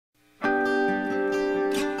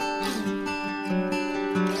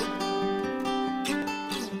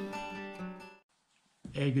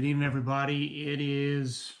Hey, good evening, everybody. It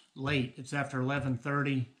is late. It's after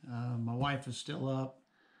 11:30. My wife is still up.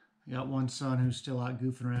 I got one son who's still out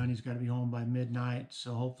goofing around. He's got to be home by midnight,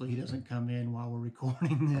 so hopefully he doesn't come in while we're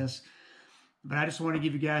recording this. But I just want to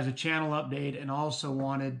give you guys a channel update and also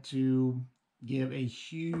wanted to give a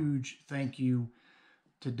huge thank you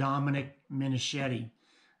to Dominic Minischetti.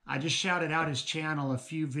 I just shouted out his channel a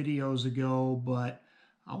few videos ago, but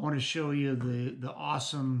I want to show you the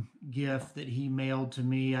awesome gift that he mailed to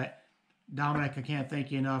me. Dominic, I can't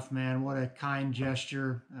thank you enough, man. What a kind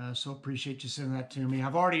gesture. So appreciate you sending that to me.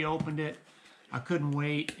 I've already opened it. I couldn't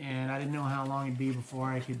wait, and I didn't know how long it'd be before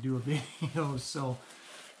I could do a video. So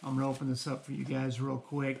I'm going to open this up for you guys real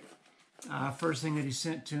quick. First thing that he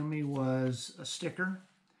sent to me was a sticker.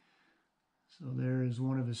 So there is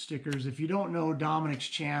one of his stickers. If you don't know Dominic's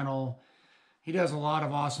channel, he does a lot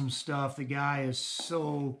of awesome stuff. The guy is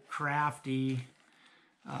so crafty.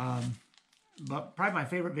 But probably my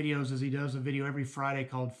favorite videos is he does a video every Friday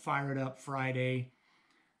called Fire It Up Friday,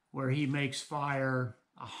 where he makes fire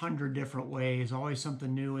 100 different ways. Always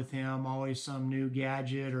something new with him. Always some new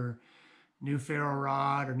gadget or new ferro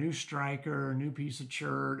rod or new striker or new piece of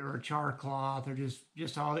chert or a char cloth or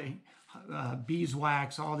just all the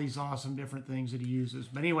beeswax, all these awesome different things that he uses.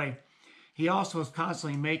 But anyway, he also is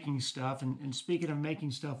constantly making stuff. And speaking of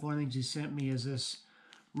making stuff, one of the things he sent me is this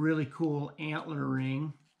really cool antler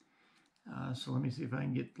ring. So let me see if I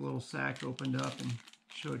can get the little sack opened up and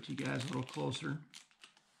show it to you guys a little closer.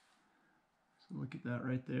 So look at that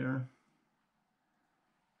right there.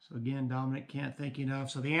 So again, Dominic, can't thank you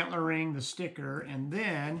enough. So the antler ring, the sticker, and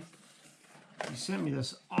then he sent me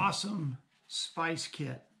this awesome spice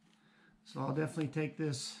kit. So I'll definitely take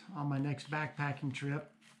this on my next backpacking trip.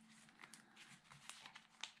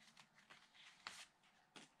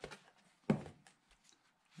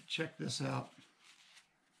 Check this out.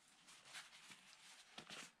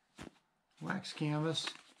 Wax canvas.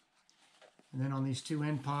 And then on these two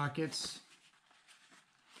end pockets,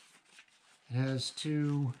 it has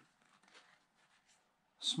two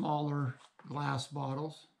smaller glass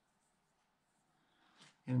bottles.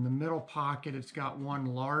 In the middle pocket, it's got one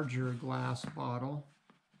larger glass bottle.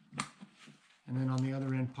 And then on the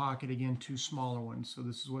other end pocket, again, two smaller ones. So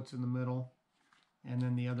this is what's in the middle. And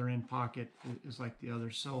then the other end pocket is like the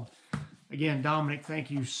other. So again, Dominic,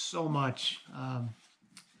 thank you so much.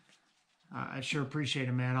 I sure appreciate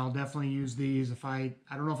it, man. I'll definitely use these. I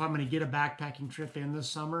don't know if I'm going to get a backpacking trip in this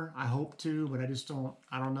summer. I hope to, but I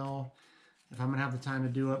don't know if I'm going to have the time to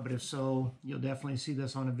do it. But if so, you'll definitely see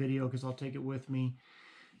this on a video because I'll take it with me.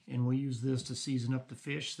 And we'll use this to season up the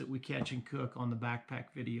fish that we catch and cook on the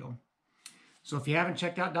backpack video. So if you haven't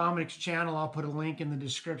checked out Dominic's channel, I'll put a link in the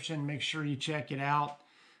description. Make sure you check it out.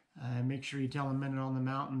 Make sure you tell him Minute on the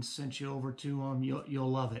Mountain sent you over to him.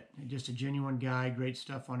 You'll love it. Just a genuine guy, great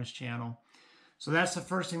stuff on his channel. So that's the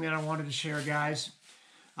first thing that I wanted to share, guys.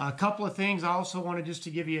 A couple of things. I also wanted just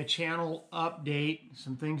to give you a channel update,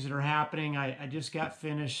 some things that are happening. I just got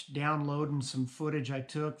finished downloading some footage I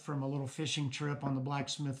took from a little fishing trip on the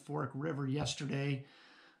Blacksmith Fork River yesterday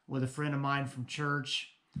with a friend of mine from church.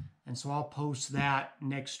 And so I'll post that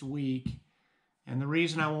next week. And the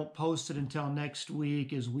reason I won't post it until next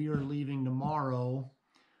week is we are leaving tomorrow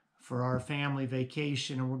for our family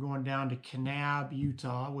vacation, and we're going down to Kanab,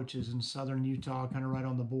 Utah, which is in southern Utah, kind of right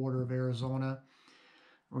on the border of Arizona.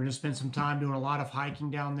 We're going to spend some time doing a lot of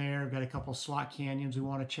hiking down there. We've got a couple slot canyons we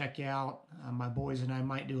want to check out. My boys and I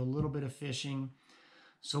might do a little bit of fishing.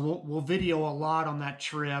 So we'll video a lot on that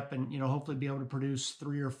trip and, hopefully be able to produce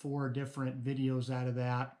 3 or 4 different videos out of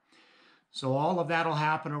that. So all of that will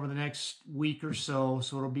happen over the next week or so.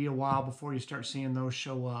 So it'll be a while before you start seeing those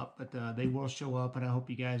show up. But they will show up, and I hope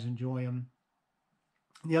you guys enjoy them.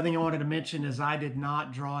 The other thing I wanted to mention is I did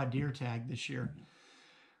not draw a deer tag this year.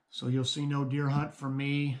 So you'll see no deer hunt from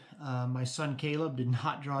me. My son Caleb did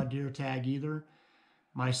not draw a deer tag either.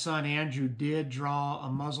 My son Andrew did draw a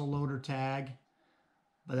muzzleloader tag,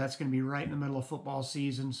 but that's going to be right in the middle of football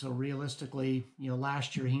season. So realistically,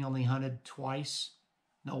 last year he only hunted twice.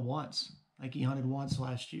 No, once. Like he hunted once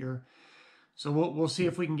last year. So we'll see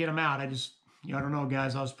if we can get him out. I don't know,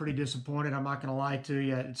 guys. I was pretty disappointed. I'm not going to lie to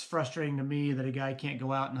you. It's frustrating to me that a guy can't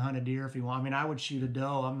go out and hunt a deer if he wants. I mean, I would shoot a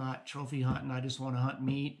doe. I'm not trophy hunting. I just want to hunt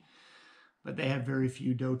meat. But they have very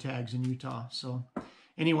few doe tags in Utah. So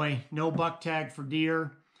anyway, no buck tag for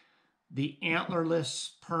deer. The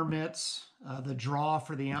antlerless permits, the draw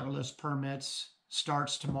for the antlerless permits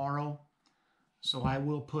starts tomorrow. So I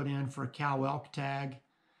will put in for a cow elk tag.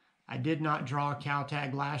 I did not draw a cow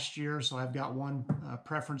tag last year, so I've got one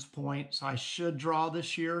preference point. So I should draw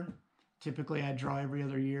this year. Typically I draw every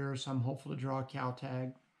other year, so I'm hopeful to draw a cow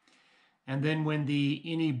tag. And then when the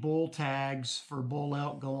any bull tags for bull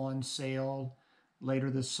elk go on sale later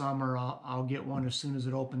this summer, I'll get one as soon as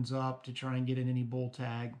it opens up to try and get an any bull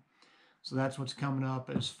tag. So that's what's coming up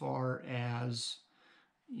as far as,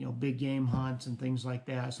 you know, big game hunts and things like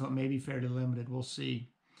that. So it may be fairly limited. We'll see.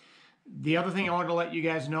 The other thing I wanted to let you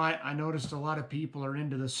guys know, I noticed a lot of people are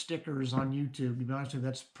into the stickers on YouTube. To be honest with you,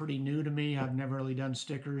 that's pretty new to me. I've never really done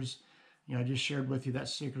stickers. You know, I just shared with you that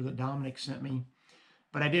sticker that Dominic sent me.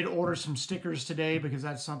 But I did order some stickers today because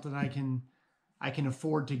that's something I can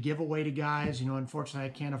afford to give away to guys. You know, unfortunately,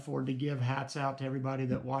 I can't afford to give hats out to everybody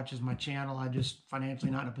that watches my channel. I just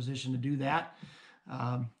financially not in a position to do that.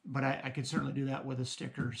 But I could certainly do that with a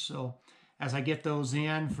sticker. So as I get those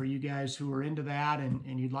in for you guys who are into that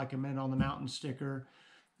and you'd like a Men on the Mountain sticker,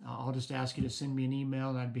 I'll just ask you to send me an email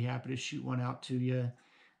and I'd be happy to shoot one out to you.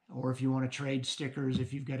 Or if you want to trade stickers,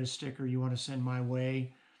 if you've got a sticker you want to send my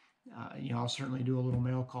way, you know, I'll certainly do a little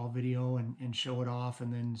mail call video and show it off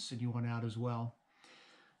and then send you one out as well.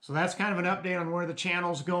 So that's kind of an update on where the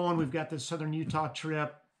channel's going. We've got this Southern Utah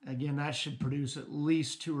trip. Again, that should produce at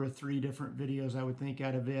least 2 or 3 different videos, I would think,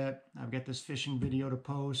 out of it. I've got this fishing video to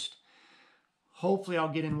post. Hopefully I'll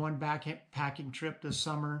get in one backpacking trip this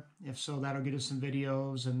summer. If so, that'll get us some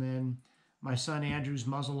videos. And then my son Andrew's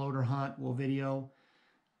muzzleloader hunt will video.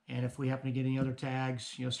 And if we happen to get any other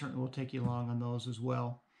tags, you know, certainly we'll take you along on those as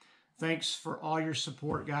well. Thanks for all your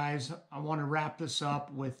support, guys. I want to wrap this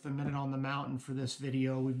up with the Minute on the Mountain for this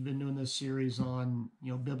video. We've been doing this series on,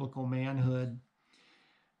 you know, biblical manhood.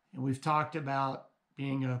 And we've talked about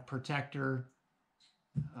being a protector.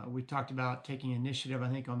 We talked about taking initiative, I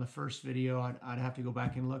think, on the first video. I'd have to go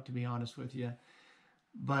back and look, to be honest with you.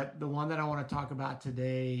 But the one that I want to talk about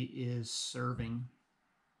today is serving.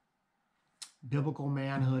 Biblical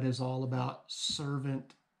manhood is all about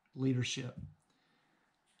servant leadership.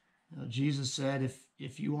 You know, Jesus said,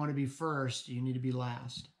 if you want to be first, you need to be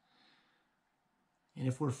last. And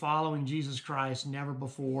if we're following Jesus Christ, never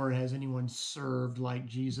before has anyone served like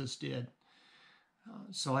Jesus did.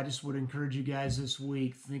 So I just would encourage you guys this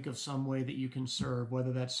week, think of some way that you can serve,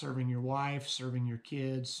 whether that's serving your wife, serving your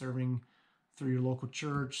kids, serving through your local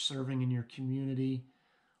church, serving in your community,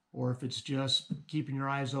 or if it's just keeping your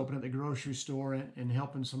eyes open at the grocery store and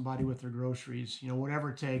helping somebody with their groceries, you know,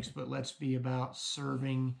 whatever it takes, but let's be about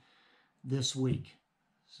serving this week.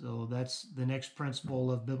 So that's the next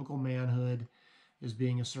principle of biblical manhood, is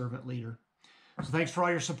being a servant leader. So thanks for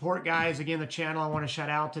all your support, guys. Again, the channel I want to shout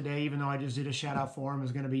out today, even though I just did a shout out for him,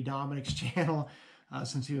 is going to be Dominic's channel,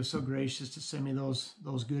 since he was so gracious to send me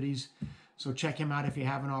those goodies. So check him out if you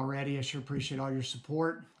haven't already. I sure appreciate all your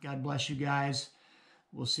support. God bless you guys.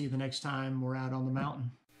 We'll see you the next time we're out on the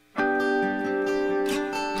mountain.